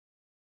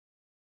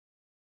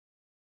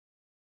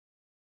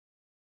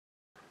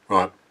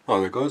Right, hi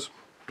there guys.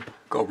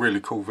 Got a really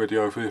cool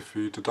video here for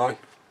you today.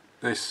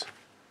 This,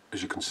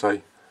 as you can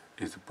see,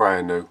 is the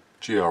brand new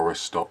GRS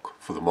stock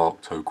for the Mark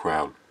II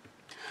Crown.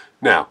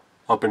 Now,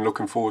 I've been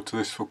looking forward to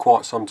this for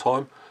quite some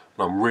time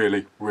and I'm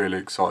really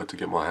excited to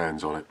get my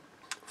hands on it.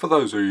 For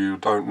those of you who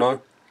don't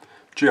know,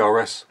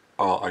 GRS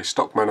are a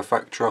stock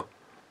manufacturer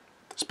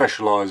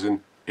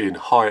specialising in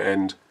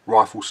high-end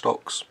rifle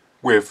stocks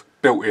with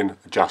built-in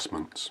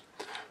adjustments.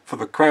 For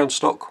the Crown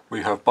stock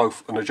we have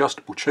both an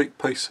adjustable cheek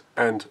piece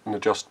and an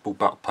adjustable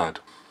butt pad.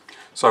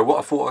 So what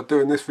I thought I'd do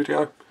in this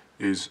video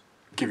is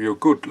give you a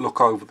good look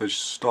over the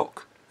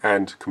stock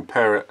and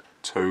compare it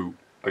to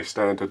a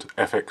standard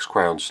FX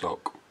Crown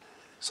stock.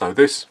 So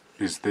this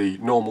is the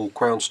normal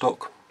Crown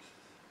stock.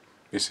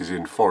 This is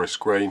in forest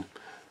green.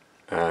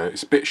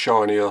 It's a bit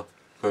shinier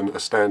than a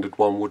standard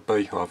one would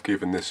be. I've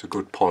given this a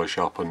good polish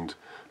up and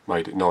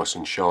made it nice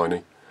and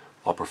shiny.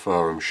 I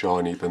prefer them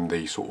shiny than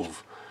the sort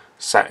of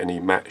satiny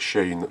matte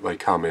sheen that they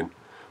come in,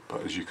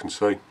 but as you can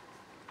see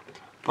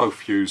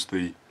both use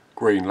the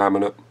green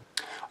laminate.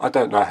 I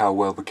don't know how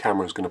well the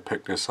camera is going to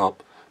pick this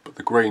up, but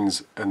the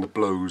greens and the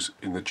blues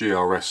in the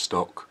GRS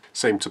stock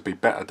seem to be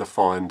better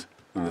defined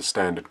than the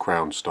standard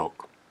Crown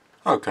stock.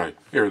 Okay,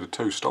 here are the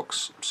two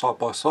stocks side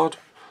by side.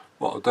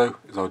 What I'll do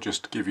is I'll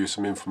just give you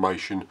some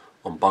information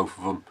on both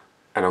of them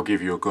and I'll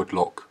give you a good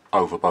look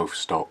over both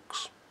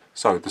stocks.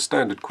 So the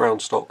standard Crown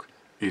stock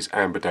is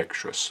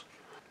ambidextrous.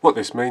 What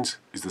this means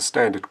is the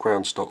standard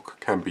Crown stock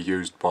can be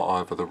used by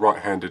either the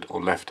right-handed or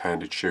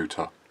left-handed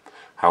shooter.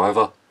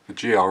 However, the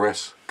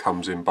GRS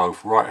comes in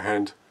both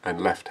right-hand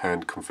and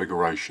left-hand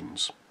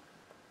configurations.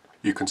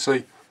 You can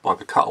see by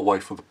the cutaway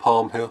for the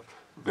palm here,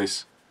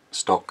 this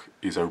stock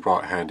is a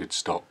right-handed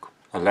stock.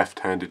 A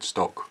left-handed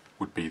stock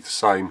would be the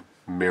same,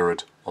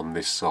 mirrored on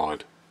this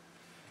side.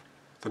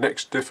 The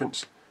next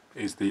difference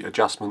is the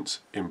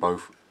adjustments in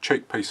both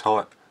cheek piece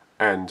height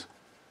and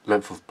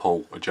length of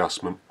pull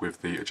adjustment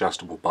with the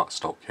adjustable butt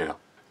stock here.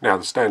 Now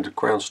the standard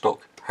Crown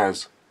stock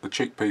has the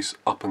cheek piece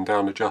up and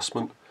down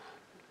adjustment.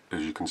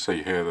 As you can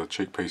see here, the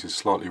cheek piece is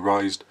slightly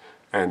raised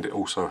and it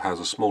also has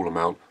a small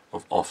amount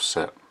of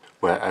offset,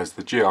 whereas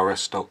the GRS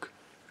stock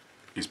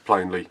is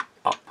plainly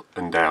up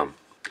and down.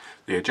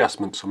 The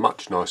adjustments are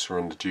much nicer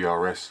on the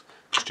GRS.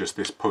 It's just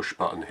this push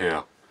button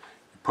here.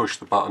 You push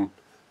the button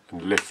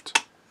and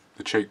lift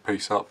the cheek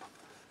piece up,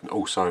 and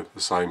also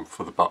the same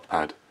for the butt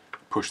pad.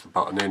 Push the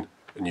button in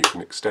and you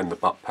can extend the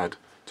butt pad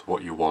to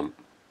what you want.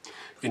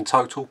 In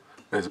total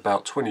there's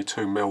about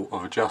 22mm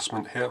of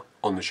adjustment here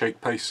on the cheek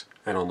piece,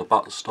 and on the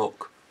butt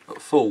stock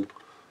at full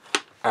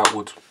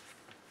outward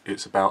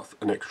it's about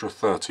an extra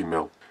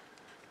 30mm,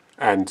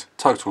 and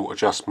total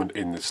adjustment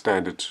in the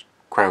standard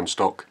Crown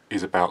stock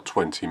is about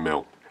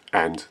 20mm,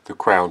 and the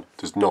Crown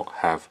does not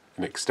have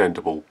an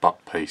extendable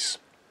butt piece.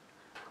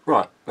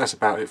 Right, that's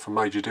about it for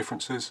major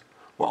differences.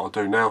 What I'll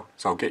do now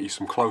is I'll get you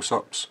some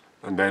close-ups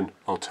and then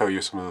I'll tell you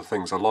some of the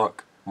things I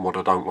like and what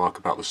I don't like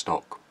about the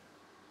stock.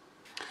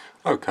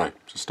 Okay,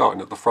 so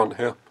starting at the front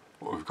here,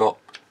 what we've got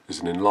is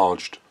an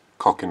enlarged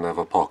cocking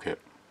lever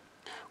pocket.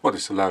 What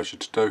this allows you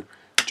to do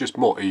is just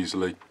more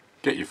easily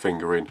get your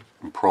finger in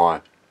and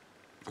pry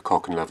the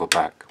cocking lever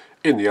back.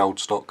 In the old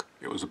stock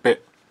it was a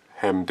bit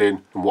hemmed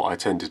in, and what I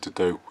tended to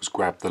do was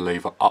grab the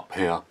lever up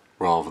here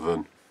rather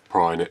than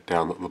prying it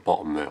down at the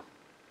bottom there.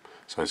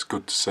 So it's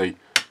good to see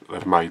that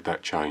they've made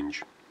that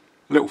change.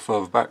 A little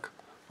further back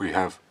we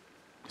have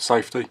the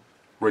safety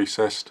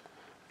recessed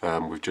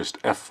with just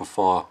F for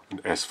fire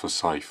and S for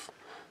safe.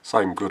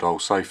 Same good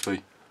old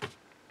safety,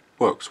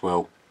 works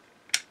well,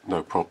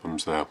 no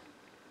problems there.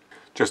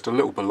 Just a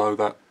little below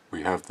that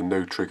we have the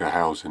new trigger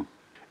housing.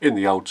 In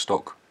the old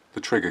stock the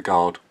trigger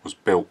guard was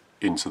built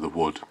into the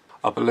wood.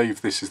 I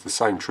believe this is the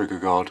same trigger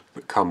guard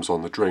that comes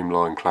on the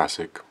Dreamline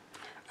Classic,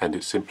 and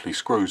it simply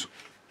screws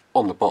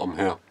on the bottom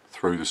here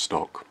through the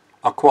stock.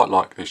 I quite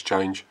like this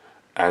change,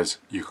 as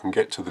you can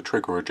get to the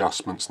trigger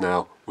adjustments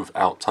now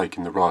without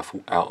taking the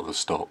rifle out of the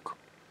stock.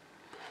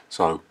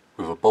 So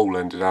with a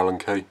ball-ended Allen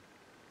key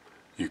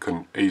you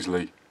can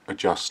easily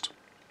adjust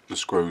the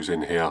screws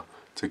in here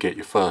to get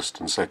your first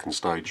and second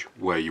stage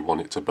where you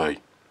want it to be.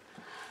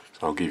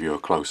 So I'll give you a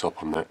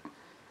close-up on that.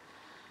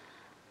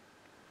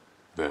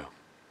 There.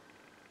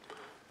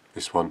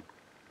 This one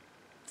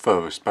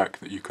furthest back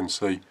that you can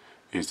see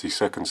is the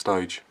second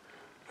stage,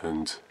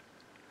 and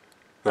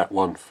that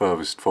one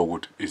furthest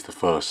forward is the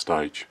first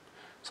stage.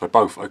 So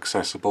both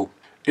accessible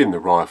in the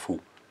rifle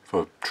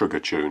for trigger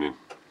tuning.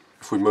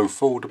 If we move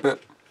forward a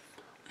bit,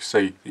 we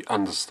see the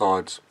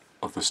undersides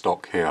of the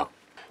stock here.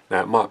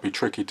 Now it might be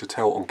tricky to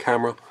tell on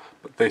camera,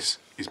 but this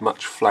is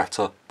much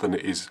flatter than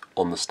it is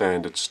on the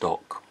standard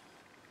stock.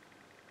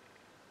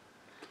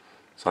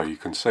 So you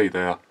can see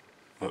there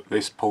that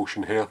this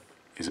portion here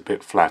is a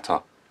bit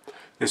flatter.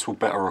 This will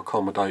better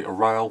accommodate a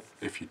rail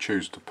if you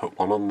choose to put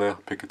one on there,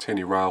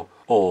 Picatinny rail,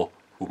 or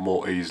will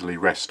more easily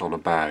rest on a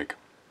bag.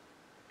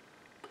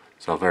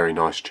 So a very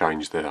nice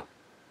change there.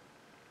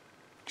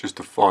 Just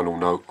a final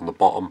note on the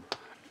bottom,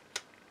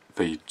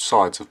 the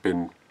sides have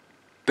been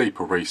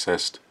deeper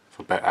recessed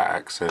for better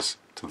access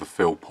to the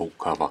fill port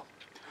cover.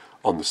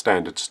 On the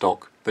standard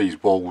stock,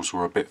 these walls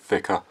were a bit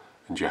thicker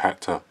and you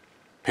had to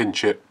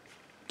pinch it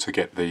to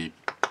get the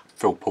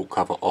fill port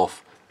cover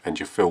off and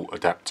your fill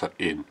adapter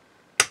in.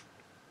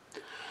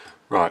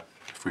 Right,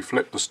 if we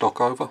flip the stock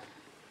over, you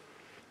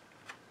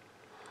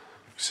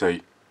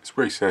see it's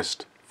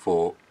recessed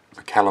for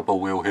the caliber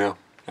wheel here,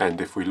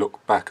 and if we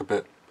look back a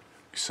bit,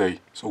 you see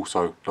it's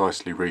also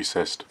nicely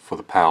recessed for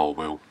the power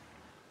wheel.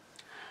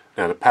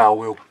 Now the power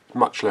wheel is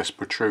much less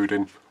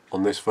protruding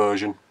on this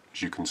version.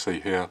 As you can see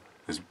here,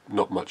 there's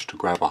not much to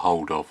grab a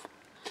hold of.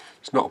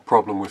 It's not a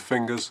problem with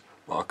fingers,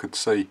 but I could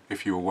see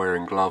if you were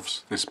wearing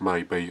gloves this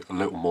may be a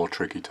little more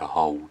tricky to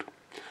hold.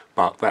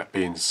 But that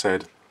being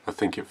said, I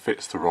think it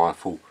fits the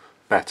rifle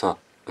better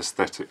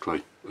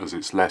aesthetically as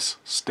it's less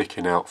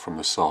sticking out from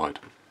the side.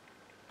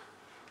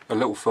 A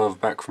little further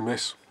back from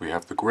this we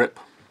have the grip.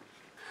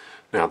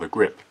 Now the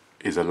grip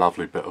is a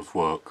lovely bit of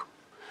work.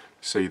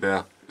 See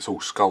there, it's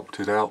all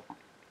sculpted out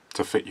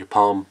to fit your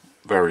palm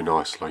very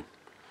nicely.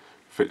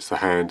 Fits the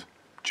hand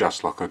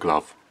just like a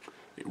glove.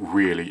 It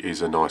really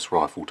is a nice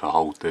rifle to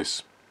hold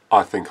this.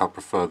 I think I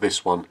prefer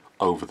this one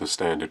over the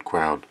standard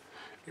Crown.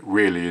 It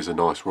really is a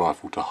nice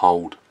rifle to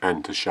hold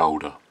and to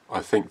shoulder.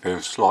 I think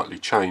they've slightly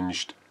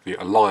changed the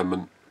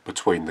alignment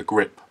between the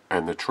grip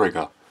and the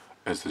trigger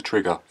as the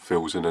trigger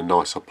feels in a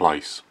nicer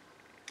place.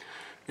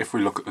 If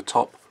we look at the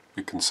top,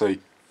 we can see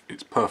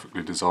it's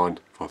perfectly designed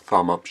for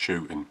thumb up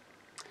shooting,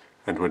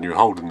 and when you're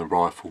holding the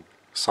rifle,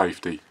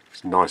 safety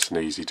is nice and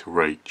easy to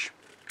reach.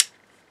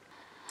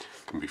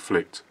 It can be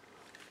flicked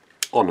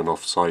on and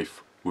off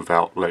safe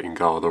without letting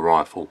go of the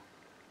rifle.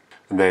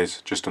 And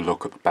there's just a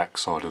look at the back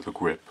side of the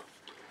grip.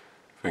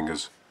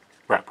 Fingers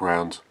wrap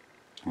round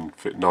and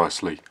fit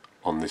nicely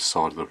on this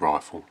side of the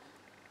rifle.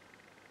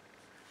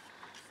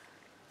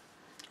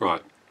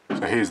 Right,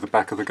 so here's the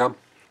back of the gun.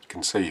 You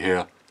can see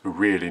here the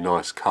really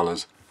nice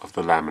colours of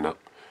the laminate.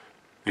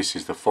 This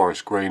is the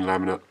forest green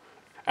laminate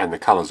and the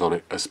colours on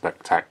it are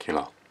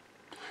spectacular.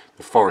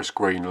 The forest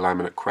green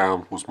laminate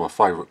crown was my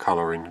favourite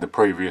colour in the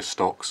previous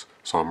stocks,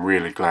 so I'm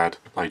really glad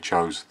they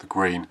chose the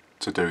green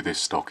to do this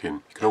stock in.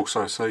 You can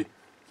also see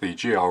the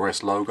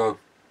GRS logo,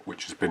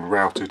 which has been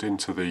routed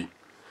into the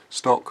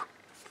stock.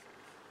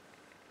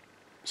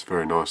 It's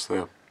very nice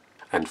there.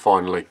 And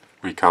finally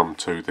we come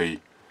to the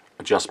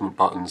adjustment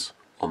buttons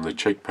on the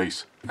cheek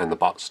piece and the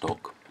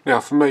buttstock. Now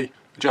for me,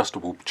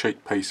 adjustable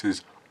cheek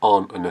pieces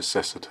aren't a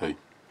necessity.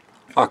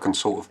 I can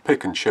sort of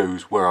pick and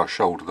choose where I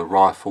shoulder the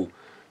rifle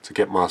to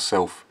get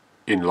myself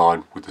in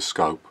line with the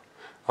scope.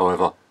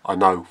 However, I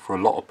know for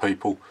a lot of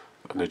people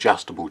an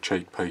adjustable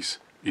cheek piece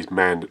is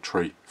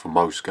mandatory for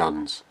most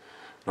guns.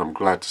 And I'm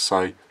glad to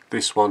say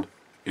this one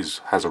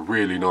has a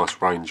really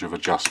nice range of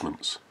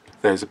adjustments.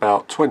 There's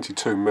about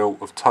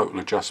 22mm of total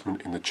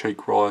adjustment in the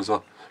cheek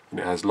riser, and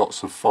it has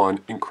lots of fine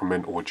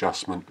incremental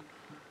adjustment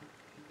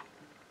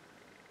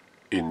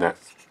in that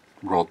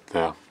rod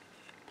there.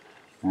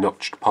 The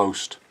notched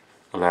post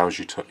allows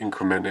you to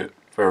increment it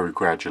very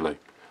gradually,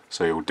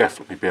 so you'll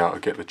definitely be able to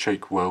get the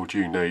cheek weld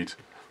you need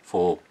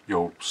for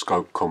your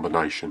scope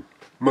combination.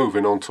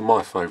 Moving on to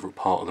my favourite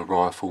part of the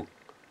rifle,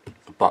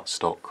 the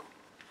buttstock.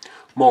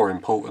 More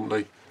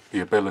importantly, the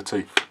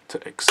ability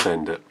to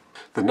extend it.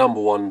 The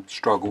number one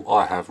struggle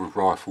I have with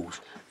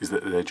rifles is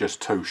that they're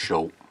just too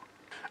short,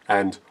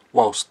 and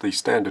whilst the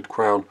standard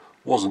Crown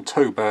wasn't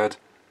too bad,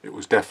 it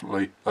was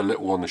definitely a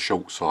little on the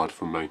short side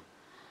for me.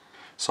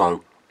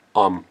 So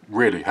I'm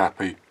really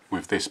happy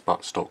with this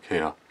buttstock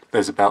here.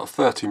 There's about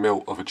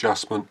 30mm of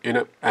adjustment in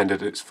it, and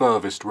at its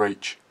furthest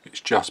reach it's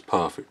just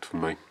perfect for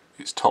me.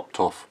 It's topped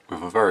off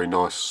with a very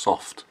nice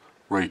soft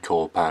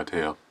recoil pad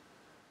here.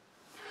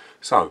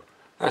 So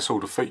that's all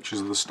the features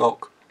of the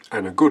stock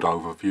and a good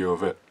overview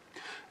of it.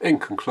 In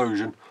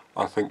conclusion,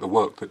 I think the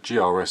work that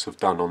GRS have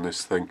done on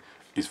this thing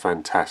is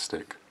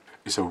fantastic.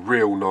 It's a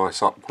real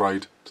nice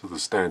upgrade to the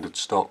standard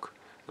stock,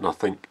 and I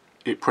think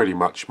it pretty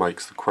much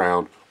makes the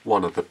Crown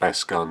one of the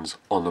best guns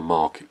on the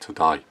market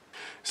today.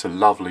 It's a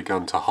lovely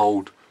gun to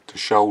hold, to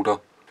shoulder,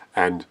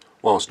 and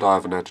whilst I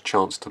haven't had a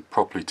chance to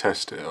properly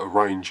test it at a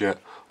range yet,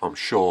 I'm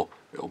sure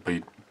it'll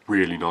be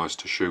really nice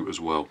to shoot as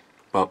well.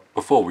 But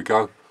before we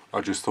go,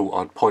 I just thought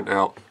I'd point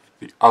out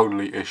the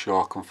only issue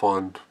I can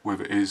find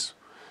with it is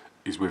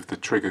with the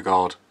trigger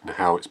guard and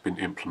how it's been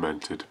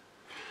implemented.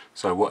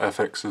 So what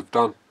FX have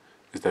done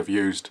is they've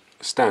used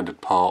a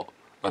standard part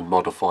and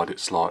modified it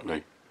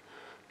slightly,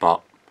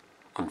 but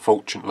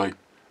unfortunately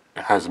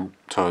it hasn't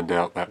turned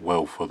out that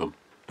well for them.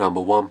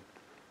 Number one,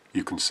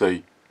 you can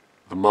see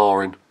the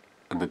marring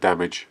and the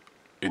damage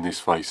in this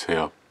face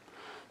here.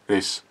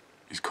 This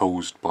is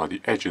caused by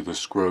the edge of the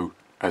screw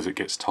as it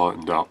gets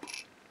tightened up.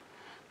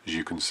 As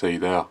you can see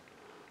there,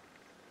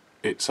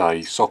 it's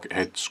a socket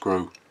head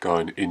screw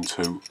going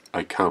into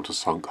a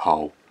countersunk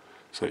hole,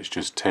 so it's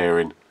just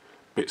tearing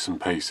bits and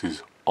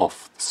pieces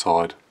off the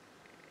side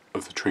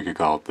of the trigger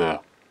guard there.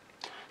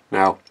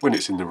 Now when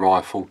it's in the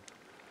rifle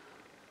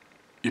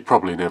you're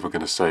probably never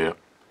going to see it,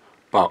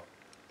 but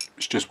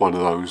it's just one of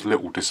those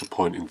little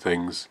disappointing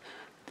things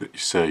that you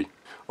see.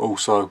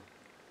 Also,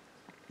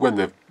 when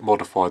they've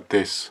modified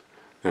this,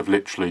 they've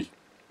literally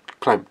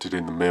clamped it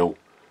in the mill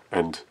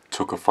and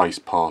took a face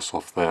pass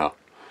off there.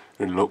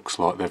 It looks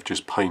like they've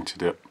just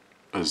painted it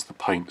as the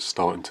paint's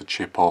starting to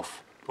chip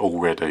off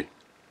already.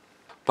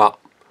 But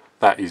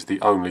that is the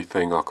only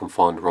thing I can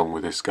find wrong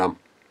with this gun.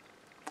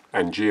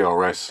 And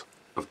GRS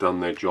have done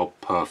their job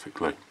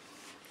perfectly,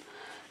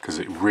 because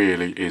it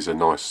really is a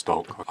nice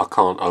stock. I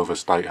can't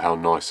overstate how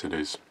nice it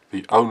is.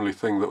 The only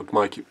thing that would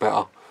make it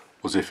better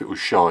was if it was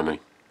shiny,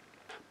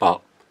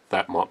 but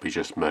that might be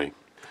just me.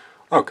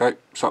 Okay,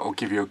 so I'll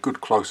give you a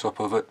good close-up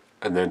of it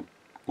and then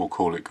we'll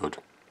call it good.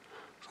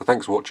 So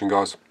thanks for watching,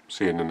 guys.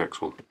 See you in the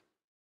next one.